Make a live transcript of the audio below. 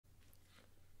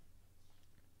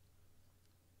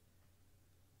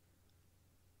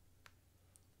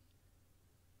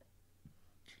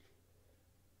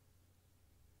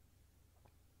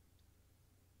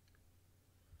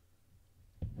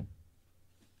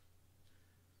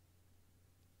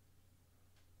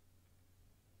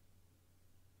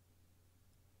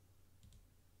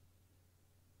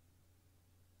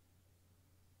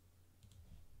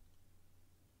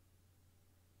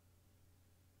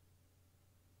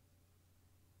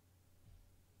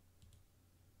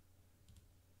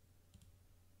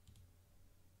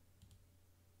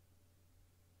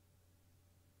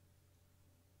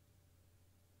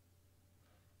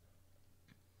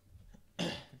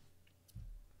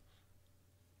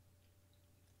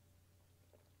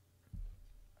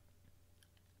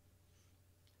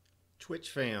Twitch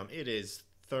fam, it is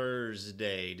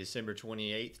Thursday, December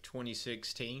 28th,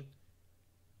 2016,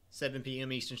 7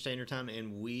 p.m. Eastern Standard Time,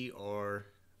 and we are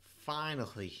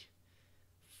finally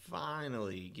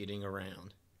getting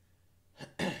around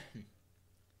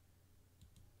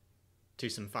to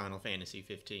some Final Fantasy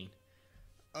 15.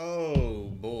 Oh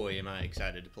boy, am I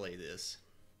excited to play this.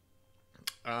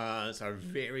 It's our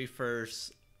very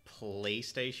first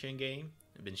PlayStation game.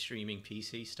 I've been streaming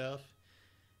PC stuff,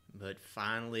 but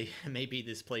finally, maybe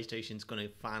this PlayStation's going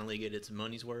to finally get its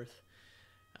money's worth.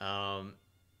 And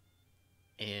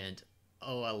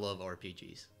oh, I love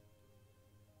RPGs.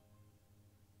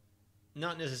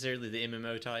 Not necessarily the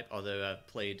MMO type, although I've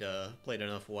played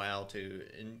enough WoW to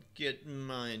get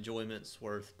my enjoyment's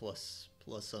worth plus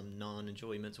some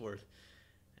non-enjoyment's worth.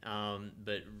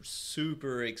 But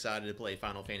super excited to play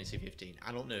Final Fantasy 15.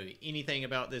 I don't know anything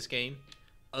about this game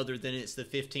other than it's the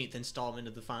 15th installment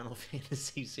of the Final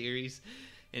Fantasy series.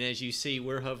 And as you see,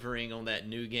 we're hovering on that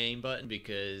new game button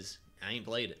because I ain't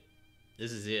played it.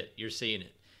 This is it. You're seeing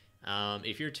it.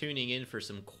 If you're tuning in for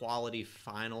some quality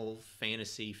Final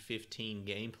Fantasy 15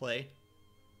 gameplay,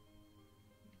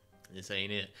 this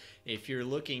ain't it. If you're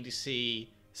looking to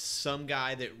see some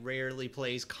guy that rarely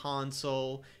plays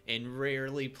console and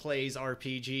rarely plays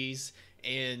RPGs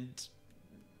and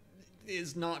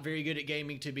is not very good at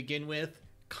gaming to begin with,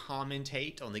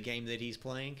 commentate on the game that he's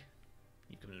playing,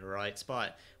 you come to the right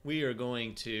spot. We are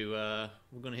going to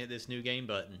hit this new game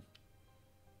button.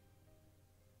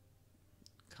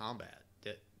 Combat.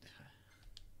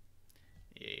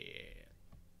 Yeah.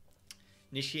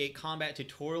 Initiate combat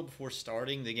tutorial before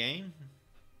starting the game.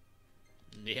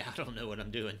 Yeah, I don't know what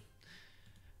I'm doing.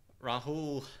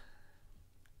 Rahul,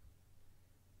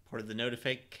 part of the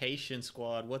notification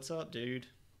squad. What's up, dude?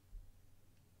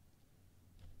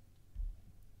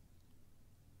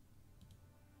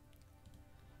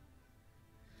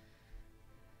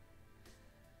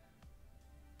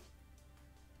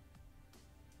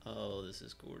 Oh, this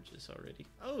is gorgeous already.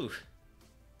 Oh!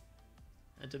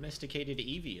 A domesticated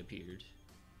Eevee appeared.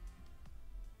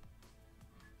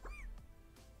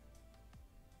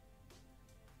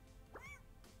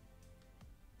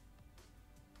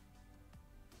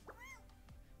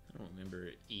 I don't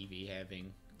remember Eevee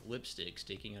having lipstick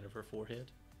sticking out of her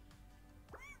forehead.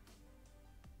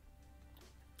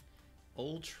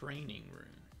 Old training room.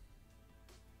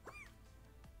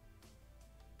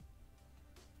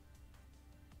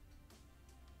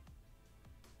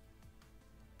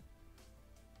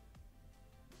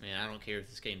 Man, I don't care if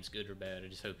this game's good or bad. I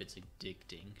just hope it's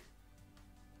addicting.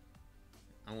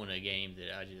 I want a game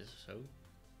that I just... Oh,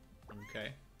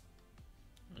 okay.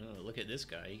 Oh, look at this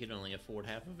guy. He could only afford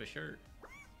half of a shirt.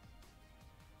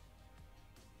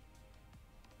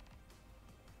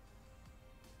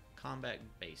 Combat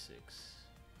basics.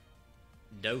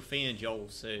 Defend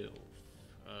yourself.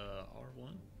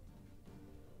 R1.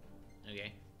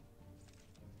 Okay.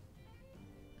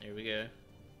 There we go.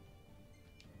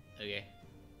 Okay.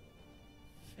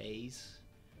 Phase.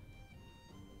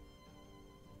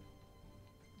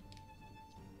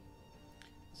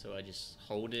 So I just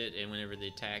hold it, and whenever the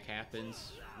attack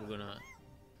happens, we're gonna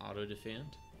auto defend.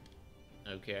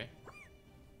 Okay.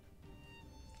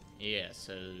 Yeah,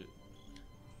 so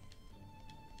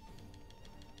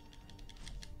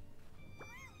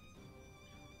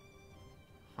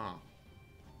huh.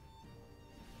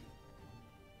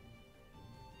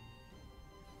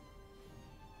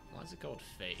 Why is it called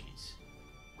phase?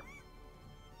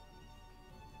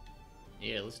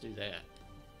 Yeah, let's do that.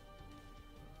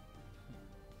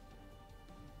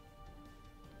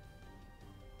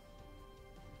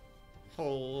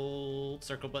 Hold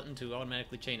circle button to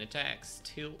automatically chain attacks.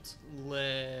 Tilt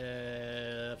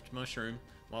left mushroom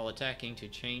while attacking to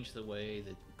change the way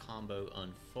the combo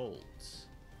unfolds.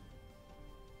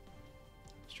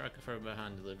 Strike from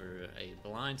behind to deliver a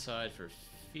blind side for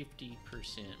 50%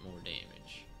 more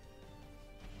damage.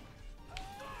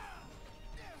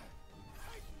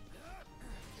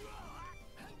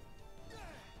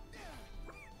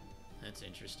 That's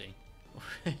interesting.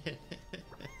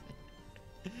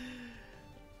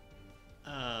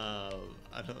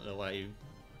 I don't know why you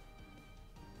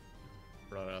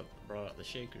brought out the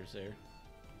shakers there.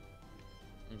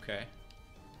 Okay.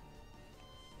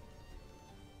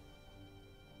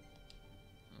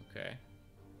 Okay.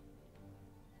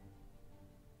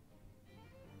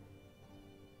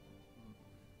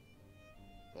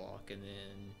 Block, and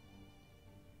then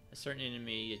a certain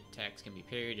enemy attacks can be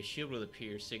parried. A shield will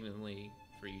appear, signaling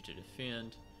for you to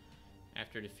defend.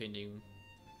 After defending,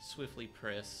 swiftly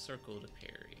press circle to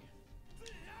parry.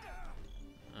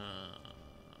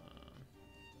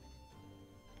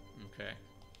 Okay.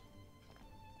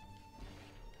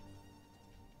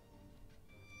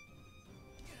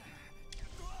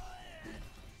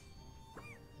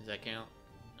 that count?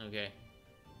 Okay.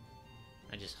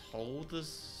 I just hold the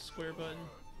square button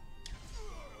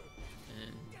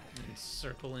and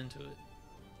circle into it.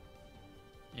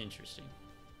 Interesting.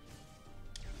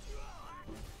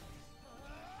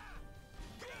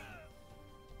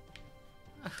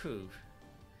 Oh,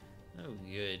 oh,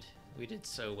 good. We did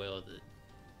so well that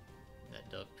that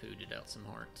duck pooted out some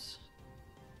hearts.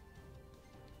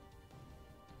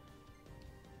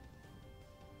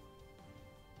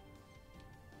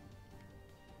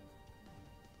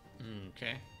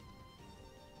 Okay.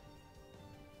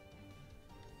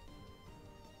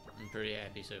 I'm pretty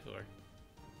happy so far.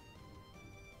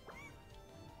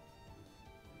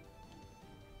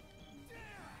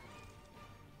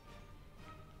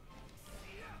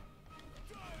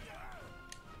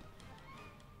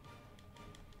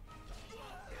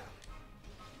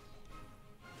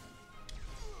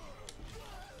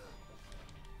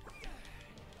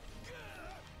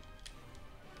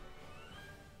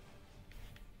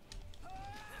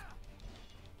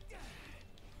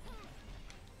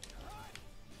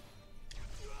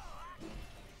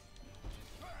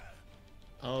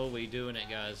 Oh, we doing it,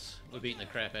 guys. We're beating the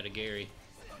crap out of Gary.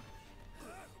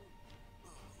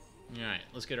 Alright,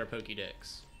 let's get our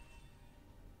Pokédex.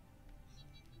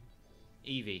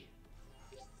 Eevee.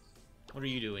 What are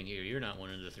you doing here? You're not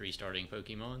one of the 3 starting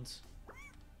Pokemons.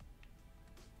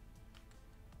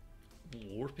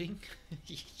 Warping?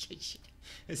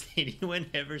 Has anyone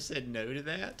ever said no to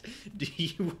that? Do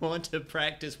you want to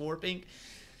practice warping?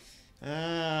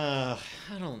 I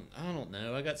don't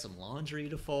know. I got some laundry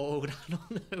to fold. I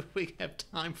don't know if we have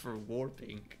time for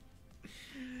warping.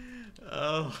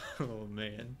 Oh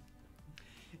man.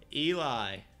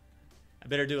 Eli. I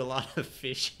better do a lot of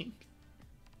fishing.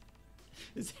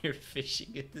 Is there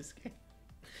fishing in this game?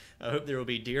 I hope there will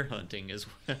be deer hunting as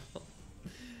well.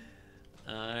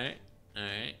 Alright.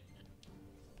 Alright.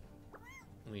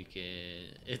 We can...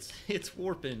 It's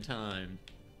warping time.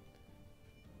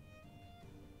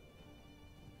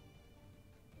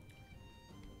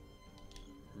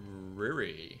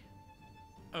 Riri.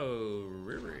 Oh,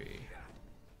 Riri.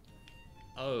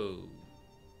 Oh.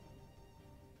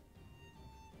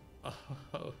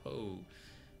 Oh.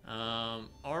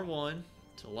 R1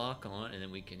 to lock on, and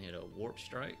then we can hit a warp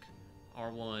strike.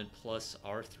 R1 plus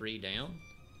R3 down.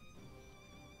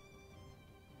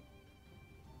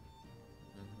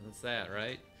 That's that,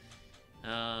 right?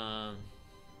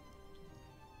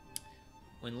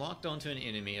 When locked onto an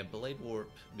enemy, a blade warp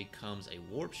becomes a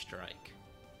warp strike.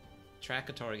 Track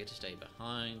a target to stay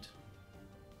behind.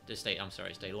 Stay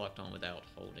locked on without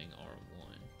holding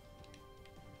R1.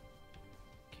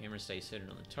 Camera stays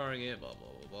centered on the target, blah, blah,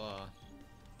 blah, blah.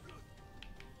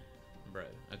 Bro,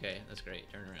 okay, that's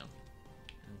great. Turn around.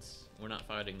 We're not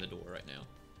fighting the door right now.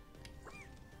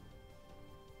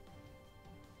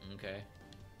 Okay.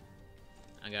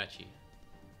 I got you.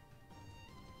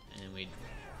 And we...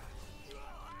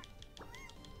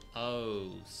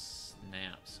 Oh,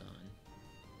 snap, son.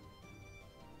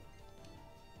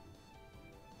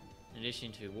 In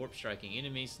addition to warp striking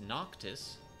enemies,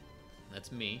 Noctis, that's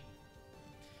me,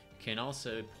 can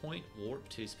also point warp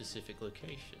to specific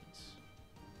locations.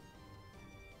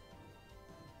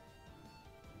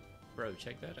 Bro,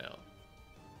 check that out.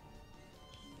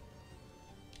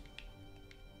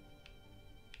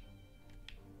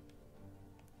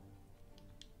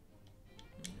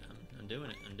 I'm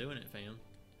doing it, fam.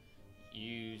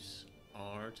 Use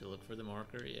R to look for the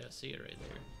marker. Yeah, I see it right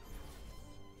there.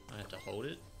 I have to hold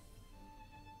it.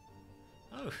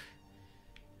 Oh,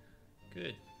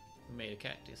 good. We made a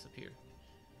cactus appear.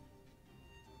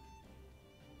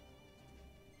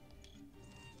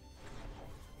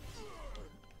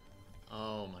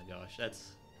 Oh my gosh,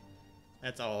 that's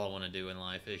all I want to do in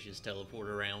life is just teleport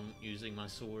around using my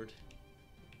sword.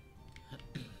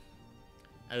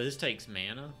 Oh, this takes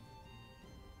mana?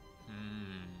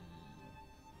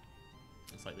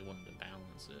 It's like they wanted to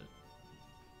balance it.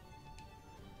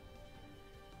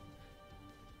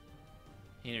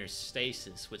 Enters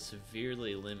stasis, which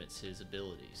severely limits his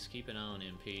abilities. Keep an eye on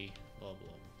MP, blah,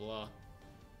 blah, blah.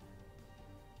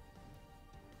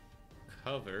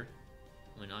 Cover.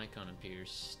 When icon appears,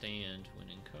 stand when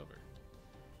in cover.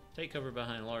 Take cover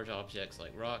behind large objects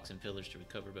like rocks and pillars to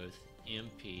recover both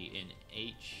MP and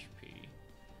HP.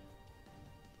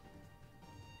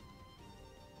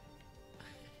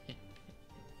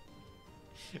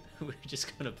 We're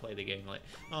just gonna play the game like,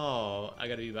 oh, I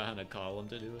gotta be behind a column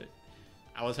to do it.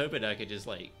 I was hoping I could just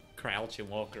like crouch and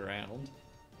walk around.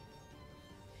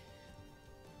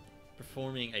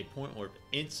 Performing a point warp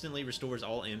instantly restores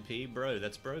all MP. Bro,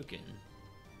 that's broken.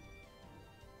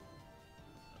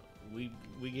 We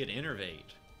get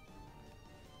innervate.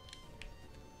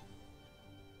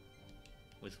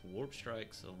 with warp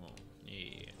strikes alone.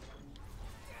 Yeah.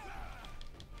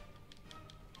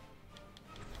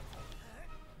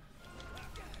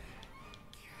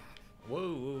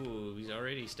 Whoa, whoa, whoa, he's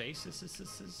already stasis.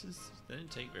 That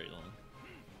didn't take very long.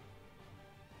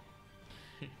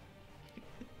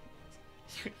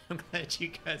 I'm glad you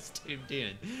guys tuned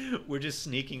in. We're just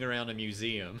sneaking around a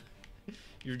museum.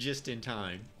 You're just in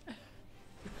time.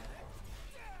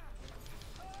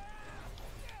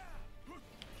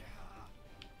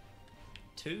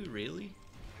 2, really?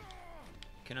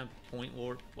 Can I point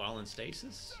warp while in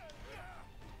stasis?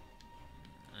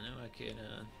 I know I can,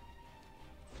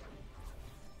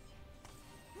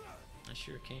 I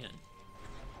sure can.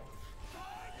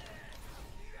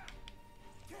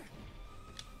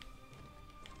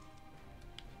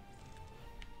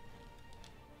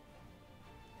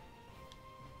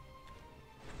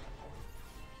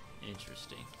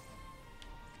 Interesting.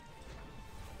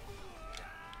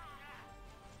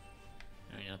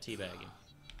 Alright, now teabag him.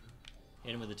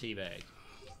 Hit him with the teabag.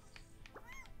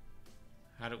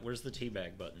 Where's the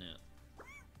teabag button at?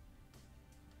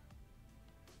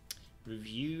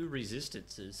 Review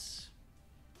resistances.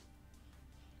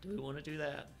 Do we want to do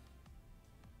that?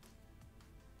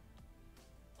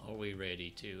 Are we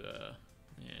ready to,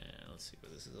 yeah, let's see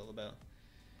what this is all about.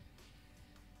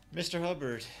 Mr.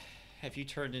 Hubbard, have you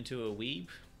turned into a weeb?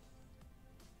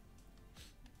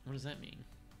 What does that mean?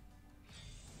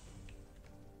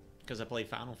 Because I play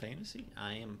Final Fantasy?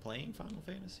 I am playing Final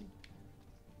Fantasy.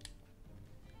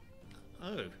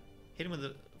 Oh, hit him with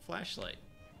a flashlight.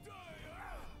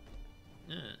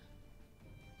 Yeah.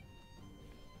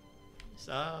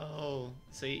 So,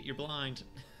 see, you're blind.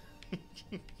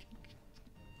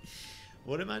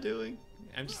 What am I doing?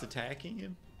 I'm just attacking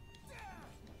him.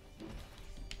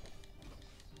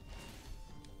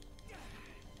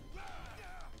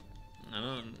 I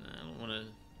don't want to.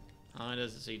 Oh, it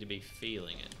doesn't seem to be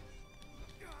feeling it.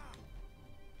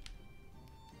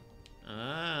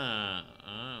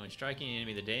 When striking an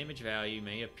enemy, the damage value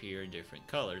may appear in different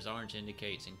colors. Orange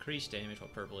indicates increased damage, while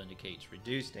purple indicates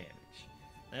reduced damage.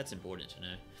 That's important to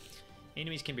know.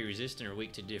 Enemies can be resistant or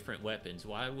weak to different weapons.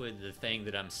 Why would the thing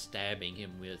that I'm stabbing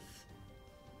him with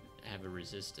have a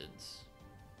resistance?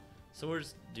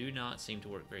 Swords do not seem to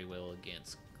work very well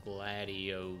against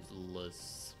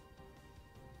gladiolus.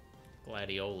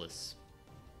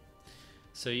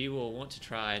 So you will want to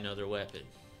try another weapon.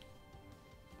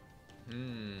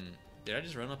 Did I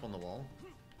just run up on the wall?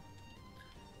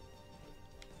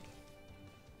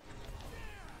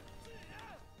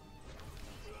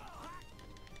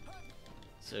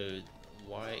 So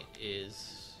white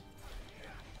is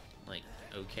like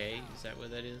okay, is that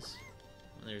what that is?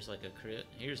 When there's like a crit.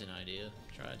 Here's an idea.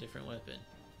 Try a different weapon.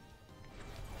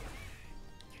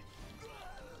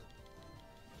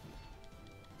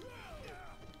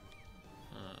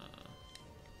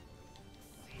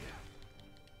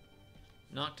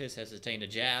 Noctis has attained a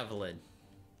javelin.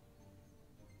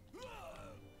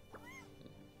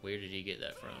 Where did he get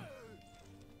that from?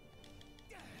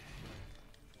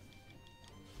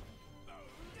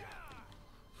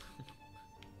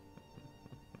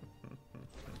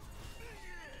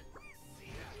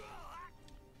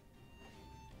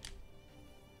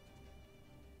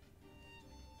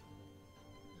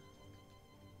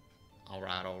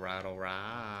 Alright, alright,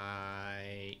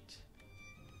 alright.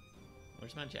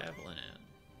 Where's my javelin at?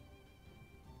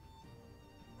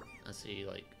 I see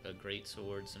like a great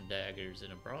sword, some daggers,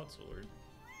 and a broadsword.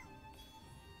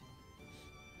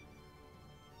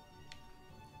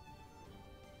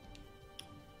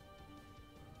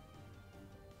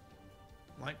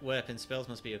 Like weapons, spells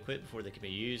must be equipped before they can be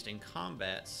used in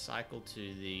combat. Cycle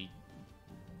to the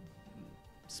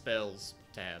spells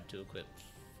tab to equip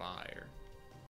fire.